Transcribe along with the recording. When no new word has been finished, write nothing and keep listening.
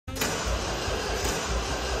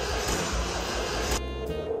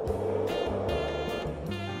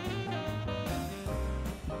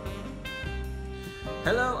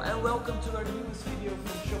Hello and welcome to our newest video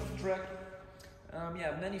from Shop the Track.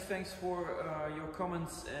 Many thanks for your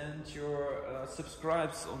comments and your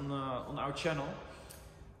subscribes on our channel.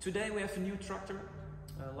 Today we have a new tractor.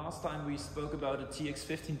 Last time we spoke about a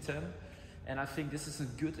TX1510, and I think this is a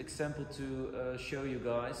good example to show you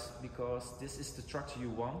guys, because this is the tractor you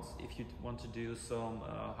want if you want to do some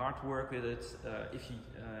hard work with it. If you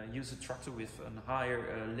use a tractor with a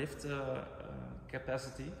higher lift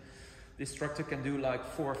capacity, this tractor can do like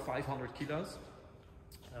 400 or 500 kilos.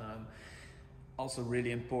 Also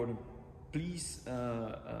really important, please,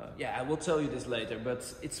 I will tell you this later,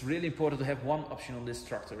 but it's really important to have one option on this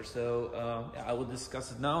tractor. So I will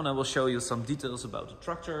discuss it now, and I will show you some details about the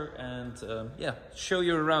tractor and show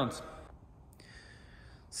you around.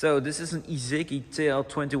 So this is an Iseki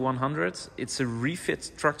TL2100. It's a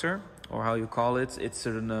refit tractor, or how you call it. It's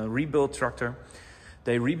a rebuild tractor.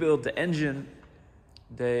 They rebuilt the engine.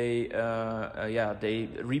 They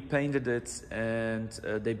repainted it, and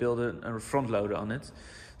they built a front loader on it.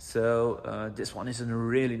 So this one is in a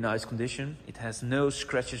really nice condition. It has no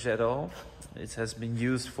scratches at all. It has been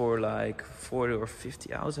used for like 40 or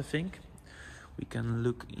 50 hours, I think. We can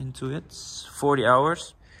look into it. 40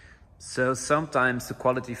 hours. So sometimes the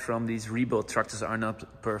quality from these rebuilt tractors are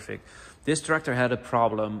not perfect. This tractor had a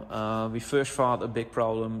problem. We first thought a big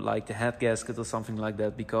problem like the head gasket or something like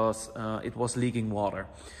that, because it was leaking water.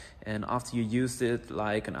 And after you used it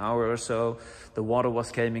like an hour or so, the water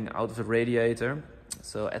was coming out of the radiator.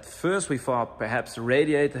 So at first we thought perhaps the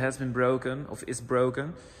radiator has been broken or is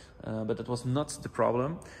broken, but that was not the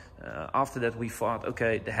problem. After that we thought,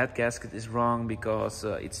 okay, the head gasket is wrong because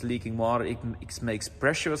it's leaking water, it makes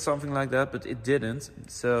pressure or something like that, but it didn't.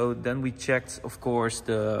 So then we checked, of course,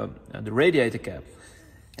 the radiator cap.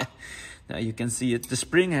 Now you can see it, the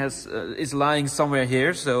spring is lying somewhere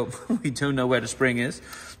here, so we don't know where the spring is.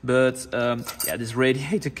 But this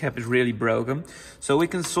radiator cap is really broken. So we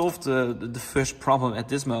can solve the first problem at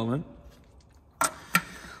this moment.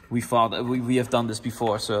 We thought that we have done this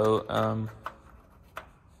before, so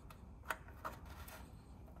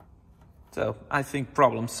I think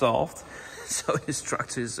problem solved. So this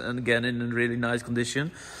tractor is again in a really nice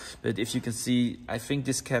condition. But if you can see, I think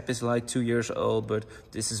this cap is like 2 years old, but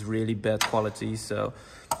this is really bad quality. So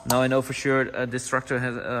now I know for sure this tractor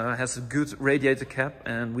has a good radiator cap,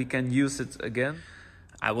 and we can use it again.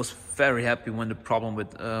 I was very happy when the problem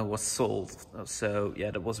was solved. So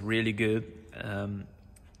yeah, that was really good.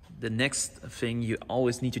 The next thing you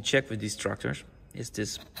always need to check with these tractors is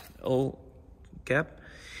this oil cap.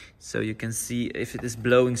 So you can see if it is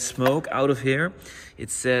blowing smoke out of here,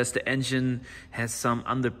 it says the engine has some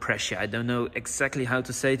under pressure. I don't know exactly how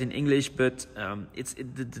to say it in English, but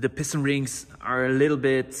the piston rings are a little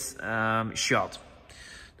bit short.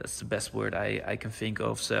 That's the best word I can think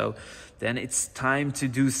of. So then it's time to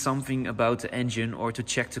do something about the engine, or to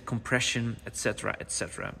check the compression, etc.,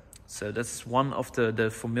 etc. So that's one of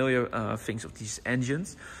the familiar things of these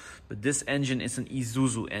engines. But this engine is an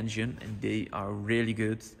Isuzu engine, and they are really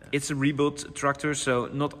good. It's a rebuilt tractor, so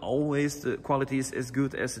not always the quality is as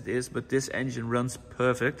good as it is, but this engine runs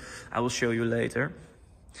perfect. I will show you later.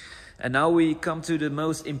 And now we come to the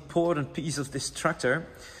most important piece of this tractor.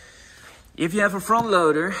 If you have a front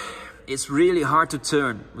loader, it's really hard to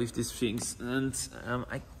turn with these things. And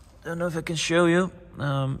I don't know if I can show you.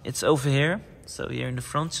 It's over here, so here in the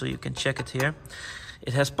front, so you can check it here.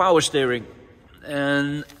 It has power steering.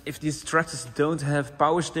 And if these tractors don't have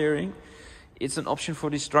power steering, it's an option for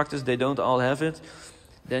these tractors. They don't all have it.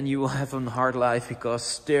 Then you will have a hard life, because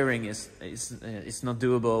steering is not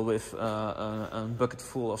doable with a bucket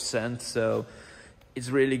full of sand. So it's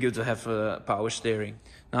really good to have power steering.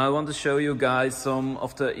 Now I want to show you guys some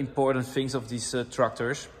of the important things of these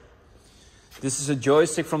tractors. This is a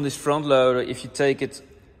joystick from this front loader. If you take it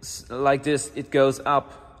like this, it goes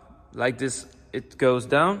up. Like this, it goes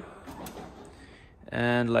down.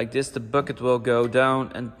 And like this, the bucket will go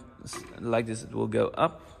down, and like this, it will go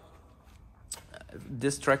up.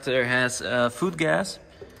 This tractor has foot gas.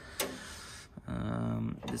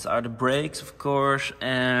 These are the brakes, of course,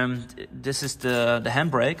 and this is the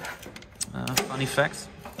handbrake. Funny fact,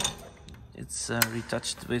 it's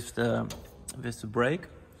retouched with the brake.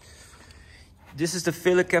 This is the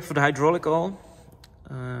filler cap for the hydraulic oil.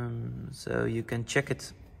 So you can check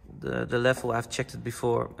it. The level, I've checked it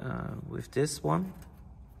before with this one.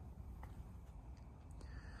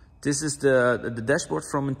 This is the dashboard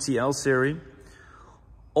from a TL series.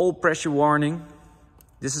 All pressure warning.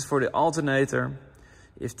 This is for the alternator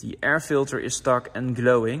if the air filter is stuck and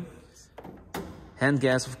glowing. Hand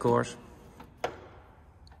gas, of course.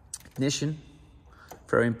 Ignition,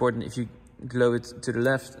 very important if you glow it to the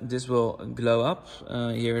left, this will glow up.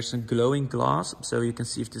 Here's a glowing glass, so you can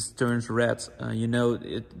see if this turns red, you know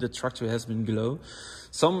the tractor has been glow.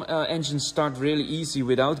 Some engines start really easy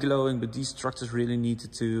without glowing, but these tractors really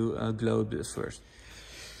needed to glow a bit first.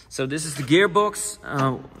 So this is the gearbox.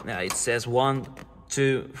 It says 1,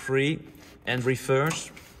 2, 3 and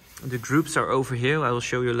reverse. The groups are over here, I will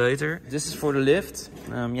show you later. This is for the lift.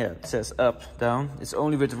 It says up, down. It's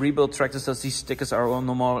only with rebuilt tractors that these stickers are on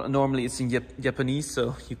normally it's in Japanese,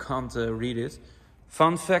 so you can't read it.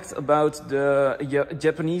 Fun fact about the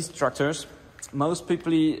Japanese tractors. Most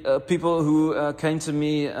people who came to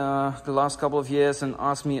me the last couple of years and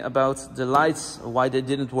asked me about the lights, why they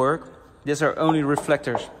didn't work. These are only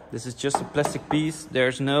reflectors. This is just a plastic piece.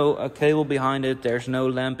 There's no cable behind it. There's no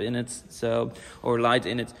lamp in it, or light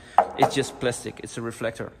in it. It's just plastic. It's a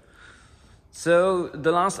reflector. So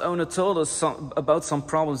the last owner told us about some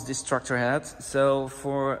problems this tractor had. So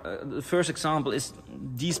for the first example is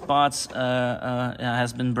these parts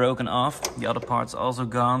has been broken off. The other parts also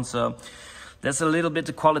gone. So that's a little bit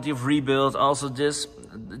the quality of rebuild. Also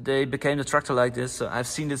they became the tractor like this. So I've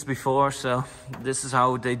seen this before, so this is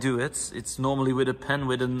how they do it. It's normally with a pen,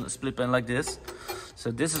 with a split pen like this.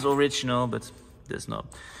 So this is original, but this not.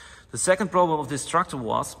 The second problem of this tractor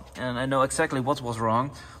was, and I know exactly what was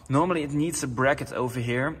wrong, normally it needs a bracket over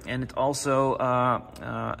here, and it also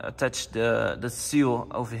attached the seal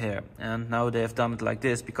over here. And now they have done it like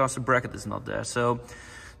this because the bracket is not there. So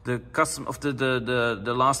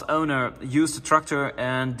the last owner used the tractor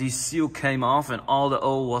and the seal came off and all the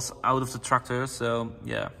oil was out of the tractor. So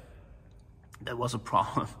yeah, that was a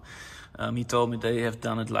problem. He told me they have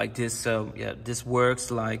done it like this. So yeah, this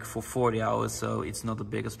works like for 40 hours. So it's not the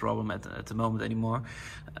biggest problem at the moment anymore.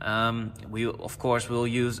 We of course will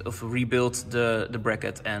rebuild the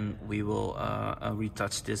bracket, and we will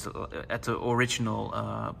retouch this at the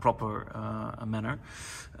original proper manner.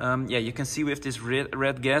 You can see with this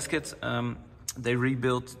red gasket, they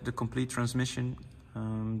rebuilt the complete transmission.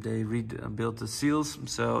 They rebuilt the seals,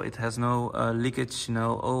 so it has no leakage,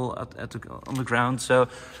 no oil on the ground. So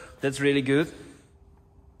that's really good.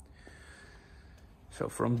 So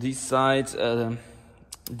from this side,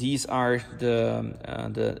 these are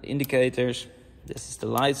the indicators. This is the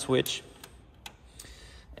light switch.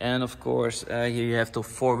 And of course, here you have the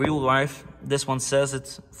four-wheel drive. This one says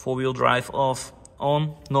it, four-wheel drive off,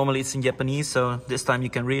 on. Normally it's in Japanese, so this time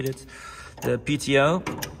you can read it. The PTO.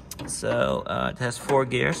 So it has 4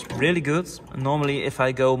 gears, really good. Normally if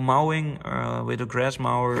I go mowing with a grass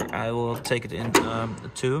mower, I will take it in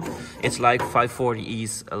 2. It's like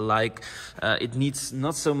 540Es, it needs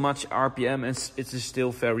not so much RPM, and it is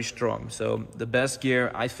still very strong. So the best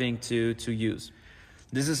gear I think to use.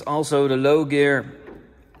 This is also the low gear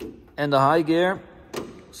and the high gear.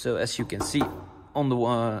 So as you can see on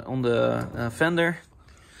the fender.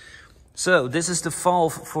 So this is the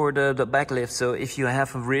valve for the backlift. So if you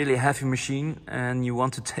have a really heavy machine and you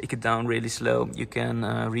want to take it down really slow, you can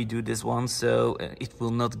redo this one, so it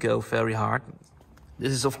will not go very hard.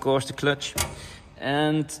 This is of course the clutch.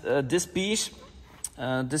 And this piece,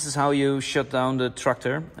 this is how you shut down the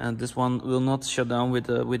tractor. And this one will not shut down with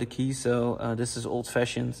a key, so this is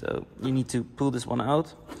old-fashioned. So you need to pull this one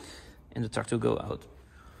out and the tractor will go out.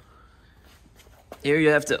 Here you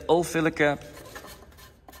have the oil filler cap.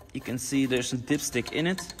 You can see there's a dipstick in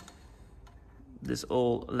it. This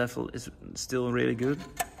oil level is still really good.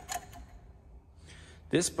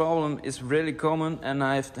 This problem is really common, and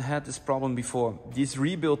I've had this problem before. These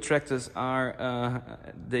rebuild tractors are,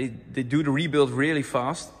 they do the rebuild really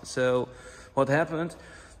fast. So what happened?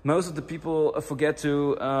 Most of the people forget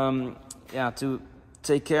to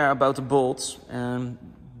take care about the bolts, and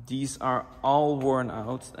these are all worn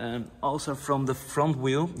out. And also from the front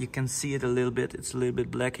wheel, you can see it a little bit. It's a little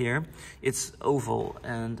bit black here. It's oval,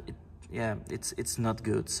 and it's not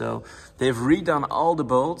good. So they've redone all the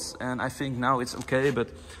bolts, and I think now it's okay, but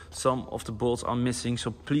some of the bolts are missing.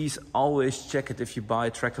 So please always check it if you buy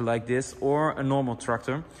a tractor like this or a normal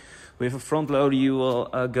tractor. With a front loader, you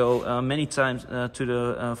will go many times to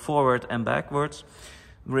the forward and backwards.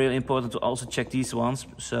 Really important to also check these ones.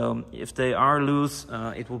 So if they are loose,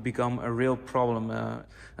 it will become a real problem.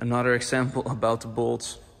 Another example about the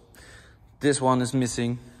bolts. This one is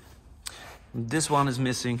missing. This one is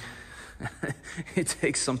missing. It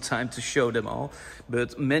takes some time to show them all,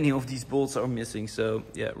 but many of these bolts are missing. So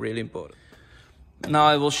yeah, really important. Now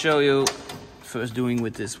I will show you, first doing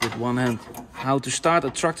with this with one hand, how to start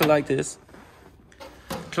a tractor like this.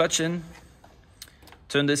 Clutch in,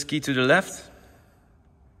 turn this key to the left.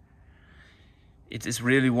 It is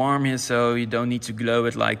really warm here, so you don't need to glow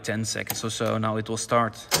it like 10 seconds or so. Now it will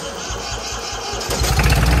start.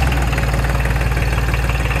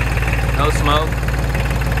 smoke.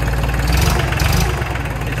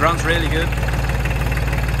 It runs really good.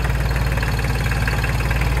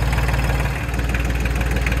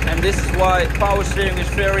 And this is why power steering is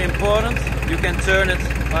very important. You can turn it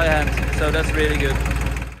by hand, so that's really good.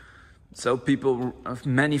 So people,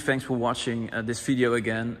 many thanks for watching this video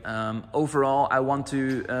again. Overall, I want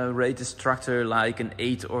to rate this tractor like an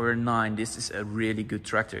 8 or a 9. This is a really good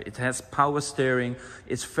tractor. It has power steering,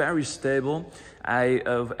 it's very stable. I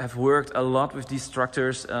have worked a lot with these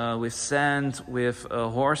tractors, with sand, with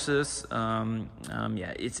horses.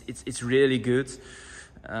 Yeah, it's really good.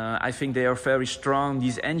 I think they are very strong.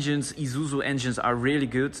 These engines, Isuzu engines, are really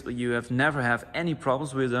good. You have never have any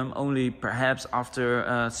problems with them, only perhaps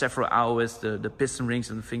after several hours, the piston rings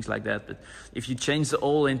and things like that. But if you change the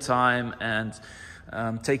oil in time and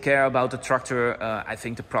take care about the tractor, I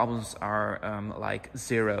think the problems are like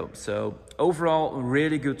 0. So overall,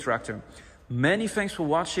 really good tractor. Many thanks for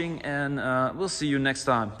watching, and we'll see you next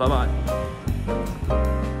time. Bye bye.